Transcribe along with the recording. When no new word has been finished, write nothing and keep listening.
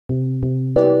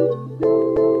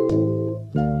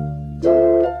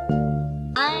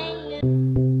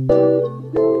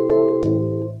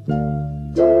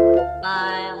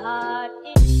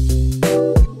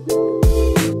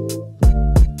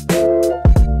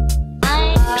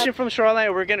From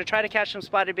shoreline, we're gonna try to catch some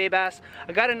spotted bay bass.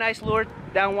 I got a nice lure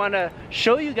that I want to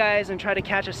show you guys and try to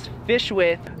catch a fish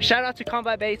with. Shout out to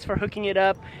Combat Baits for hooking it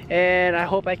up, and I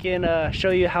hope I can show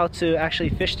you how to actually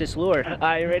fish this lure.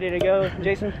 You ready to go,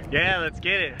 Jason? Yeah, let's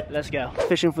get it. Let's go.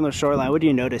 Fishing from the shoreline, what do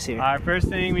you notice here? Our first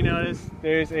thing we notice,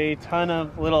 there's a ton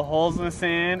of little holes in the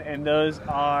sand, and those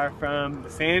are from the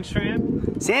sand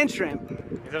shrimp. Sand shrimp.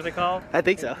 Is that what they call? I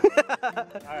think so.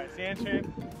 Alright, sand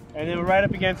shrimp. And then we're right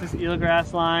up against this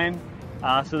eelgrass line.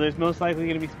 So there's most likely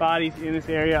going to be spotties in this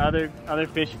area, other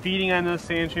fish feeding on those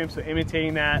sand shrimp, so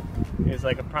imitating that is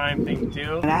like a prime thing to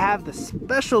do. And I have the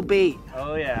special bait.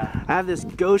 Oh yeah. I have this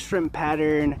ghost shrimp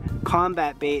pattern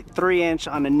combat bait, 3-inch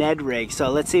on a Ned Rig. So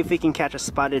let's see if we can catch a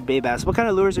spotted bay bass. What kind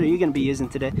of lures are you going to be using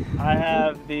today? I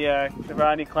have the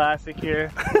Rodney Classic here,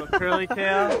 little curly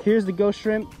tail. Here's the ghost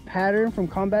shrimp pattern from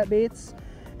Combat Baits,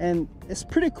 and it's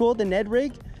pretty cool. The Ned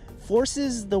Rig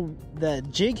forces the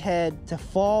jig head to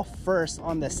fall first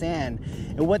on the sand,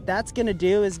 and what that's gonna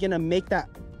do is gonna make that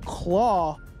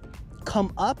claw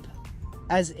come up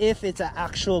as if it's an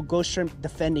actual ghost shrimp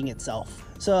defending itself.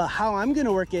 So how I'm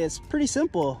gonna work it is pretty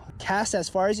simple. Cast as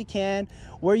far as you can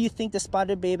where you think the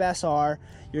spotted bay bass are.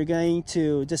 You're going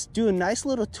to just do a nice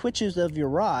little twitches of your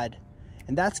rod,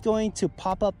 and that's going to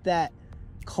pop up that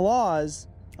claws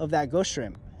of that ghost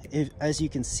shrimp, as you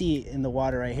can see in the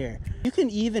water right here. You can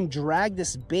even drag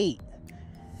this bait,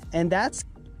 and that's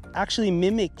actually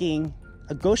mimicking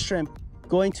a ghost shrimp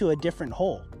going to a different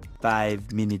hole.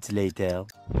 5 minutes later.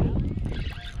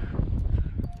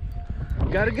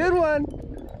 Got a good one.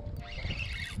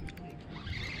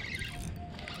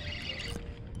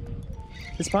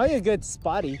 It's probably a good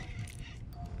spotty.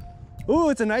 Ooh,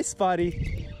 it's a nice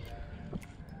spotty.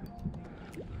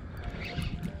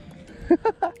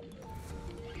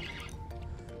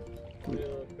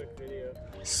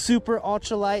 Super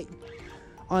ultralight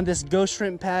on this ghost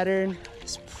shrimp pattern.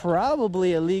 It's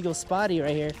probably a legal spotty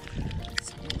right here.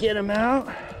 Let's get him out.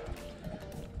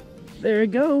 There we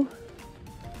go.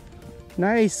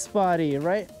 Nice spotty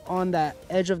right on that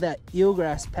edge of that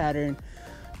eelgrass pattern.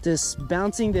 Just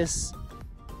bouncing this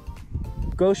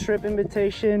ghost shrimp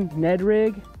imitation Ned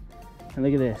Rig. And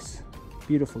look at this.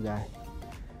 Beautiful guy.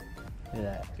 Look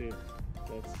at that. Dude,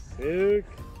 that's sick.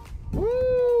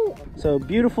 Woo! So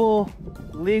beautiful,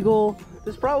 legal,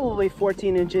 this is probably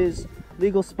 14 inches,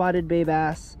 legal spotted bay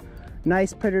bass,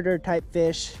 nice predator type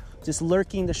fish, just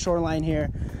lurking the shoreline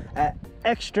here at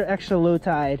extra low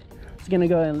tide. Just gonna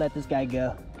go ahead and let this guy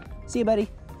go. See you, buddy.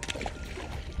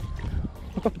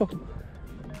 That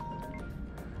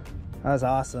was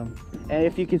awesome. And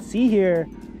if you can see here,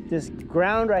 this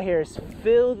ground right here is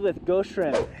filled with ghost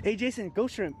shrimp. Hey Jason,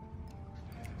 ghost shrimp.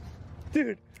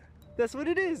 Dude. That's what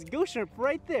it is, ghost shrimp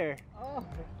right there. Oh.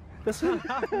 That's what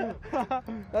that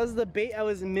was the bait I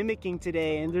was mimicking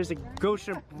today, and there's a ghost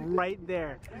shrimp right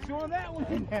there. He's going that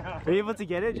way now. Are you able to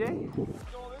get it, Jay? He's going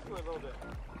this way a little bit.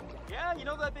 Yeah, you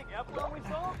know that big F-1 we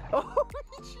saw? Oh,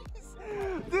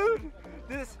 jeez. Dude,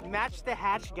 this match the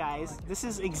hatch, guys. This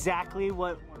is exactly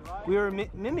what we were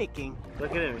mimicking.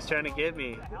 Look at him, he's trying to get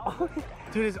me.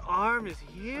 Dude, his arm is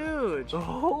huge.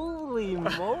 Holy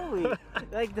moly.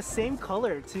 Like the same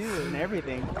color too and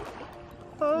everything.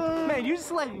 Man, you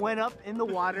just like went up in the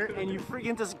water and you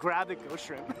freaking just grabbed a ghost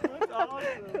shrimp. That's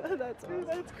awesome.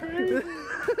 That's crazy.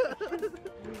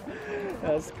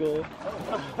 That's cool.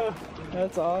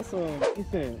 That's awesome.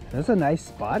 That's a nice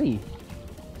spotty.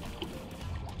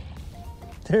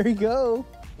 There you go.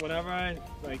 Whenever I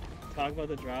like talk about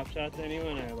the drop shot to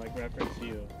anyone, I like reference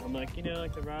you. I'm like, you know,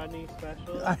 like the Rodney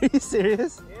special. Are you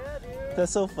serious? Yeah, dude.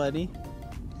 That's so funny.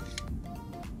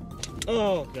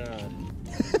 Oh god.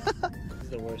 This is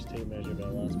the worst tape measure, but I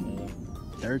lost my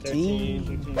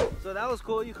 13. So that was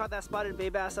cool. You caught that spotted bay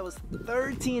bass that was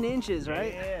 13 inches,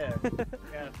 right? Yeah.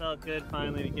 Yeah, it felt good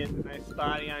finally to get a nice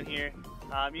spotty on here.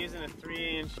 I'm using a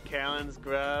 3-inch Callan's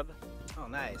grub. Oh,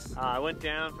 nice. I went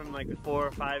down from like the 4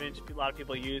 or 5 inch a lot of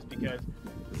people use, because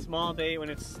the small bait, when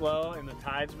it's slow and the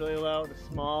tide's really low, the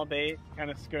small bait kind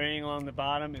of scurrying along the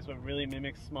bottom is what really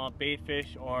mimics small bait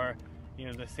fish, or you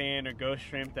know, the sand or ghost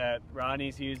shrimp that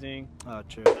Rodney's using. Oh,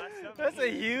 true. That's a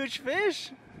huge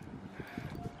fish.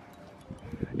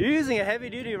 You're using a heavy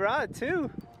duty rod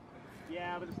too.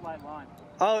 Yeah, but it's light line.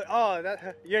 Oh,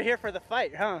 you're here for the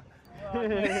fight, huh?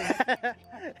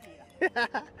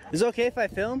 Is it okay if I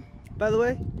film, by the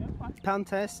way? Yeah, fine. Pound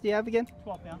test do you have again?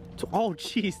 12 pound. Oh,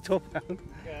 jeez, 12 pounds.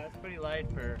 Yeah, that's pretty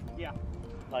light for... Yeah.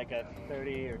 like a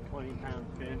 30 or 20 pound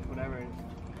fish, whatever it is.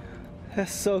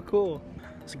 That's so cool.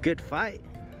 It's a good fight.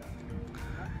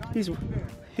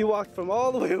 He walked from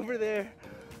all the way over there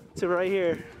to right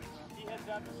here. He heads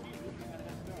out to sea.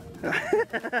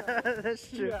 That's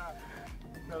true. Yeah.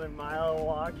 Another mile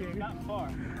walking. Not far.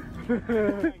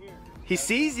 He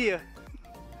sees you.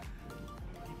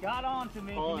 He got on to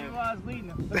me. He knew I was leading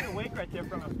him. Look at the wake right there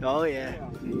from him. Oh yeah.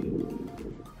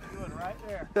 Doing right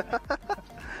there.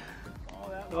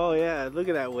 Oh yeah, look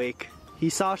at that wake. He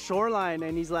saw shoreline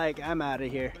and he's like, I'm out of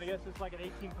here. I guess it's like an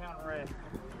 18-pound ray.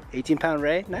 18-pound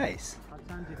ray? Nice.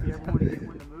 Sometimes if you ever want to get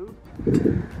one to move,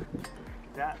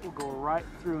 that will go right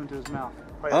through into his mouth.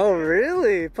 Right Oh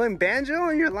really? Playing banjo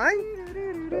on your line?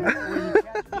 When you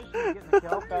catch fish, you get the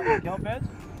kelp out of the kelp beds,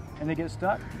 and they get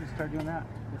stuck, you start doing that.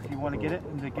 If you want to get it,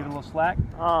 and they give it a little slack,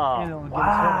 Oh, it'll get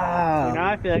wow. You know,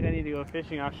 I feel like I need to go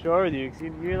fishing offshore with you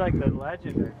because you're like the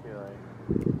legend, I feel like.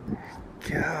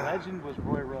 The legend was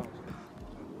Roy Rose.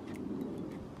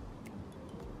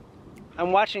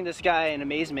 I'm watching this guy in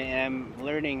amazement and I'm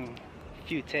learning a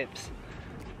few tips.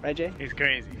 Right, Jay? He's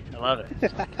crazy. I love it.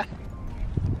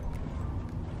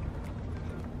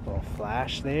 Little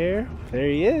flash there. There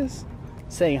he is.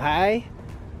 Saying hi.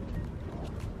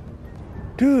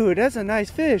 Dude, that's a nice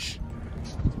fish.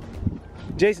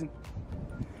 Jason.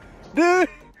 Dude,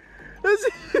 that's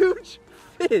a huge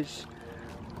fish.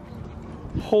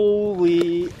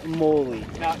 Holy moly.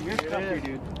 Now, you're stuck here,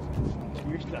 dude.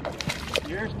 You're stuck.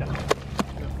 You're stuck.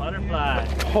 The butterfly.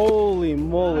 Holy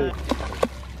moly.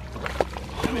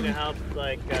 I'm gonna help,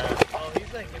 like, oh,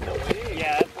 he's like in the wing.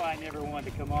 Yeah, that's why I never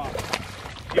wanted to come off.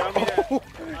 Do you want me to unhook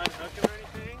him or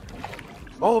anything?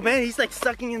 Oh man, he's like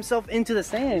sucking himself into the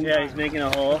sand. Yeah, he's making a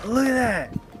hole. Look at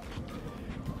that.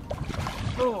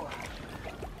 Oh.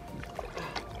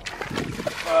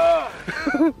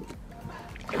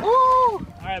 Oh.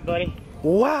 All right, buddy.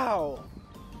 Wow.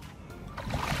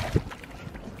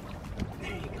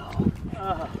 There you go.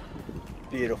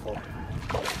 Beautiful.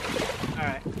 All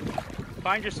right.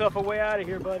 Find yourself a way out of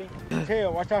here, buddy.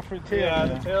 Tail, watch out for the tail. Yeah,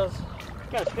 the tail's,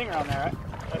 You got a stinger on there, right?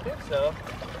 I think so.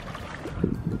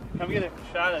 Come get a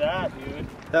shot of that, dude.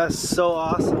 That's so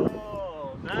awesome.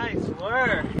 Oh, nice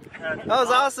work. That was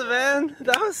awesome, man.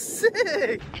 That was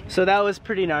sick. So that was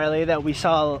pretty gnarly that we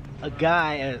saw a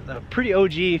guy, a pretty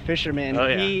OG fisherman. Oh,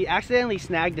 yeah. He accidentally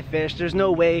snagged a fish. There's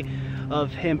no way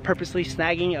of him purposely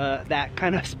snagging that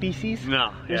kind of species.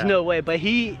 No. There's no way, but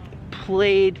he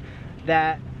played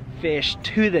that fish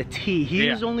to the T. He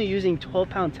was only using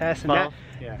 12-pound tests, and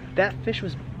that fish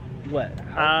was what?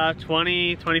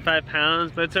 20, 25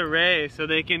 pounds, but it's a ray, so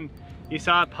they can, you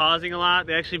saw it pausing a lot,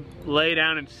 they actually lay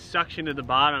down and suction to the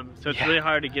bottom, so it's really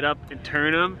hard to get up and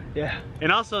turn them. Yeah.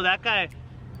 And also that guy,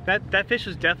 that fish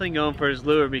was definitely going for his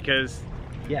lure because,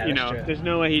 you know, there's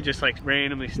no way he just like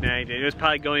randomly snagged it. It was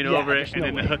probably going over it, and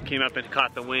then the hook came up and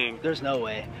caught the wing. There's no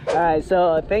way. All right,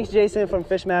 so thanks Jason from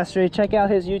Fish Mastery. Check out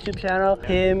his YouTube channel.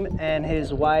 Him and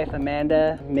his wife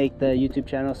Amanda make the YouTube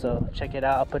channel, so check it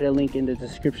out. I'll put a link in the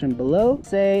description below.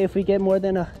 Say if we get more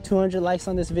than 200 likes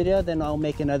on this video, then I'll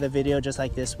make another video just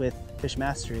like this with Fish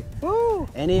Mastery. Woo!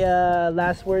 Any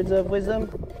last words of wisdom?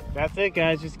 That's it,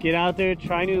 guys. Just get out there,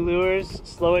 try new lures,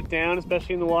 slow it down,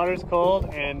 especially when the water's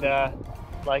cold, and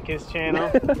like his channel,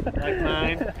 like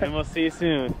mine, and we'll see you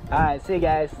soon. All right, see you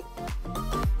guys.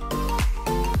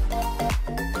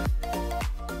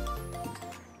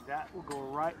 That will go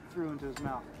right through into his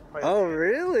mouth. Oh,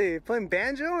 really? Playing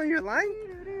banjo on your line?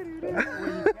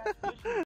 When you catch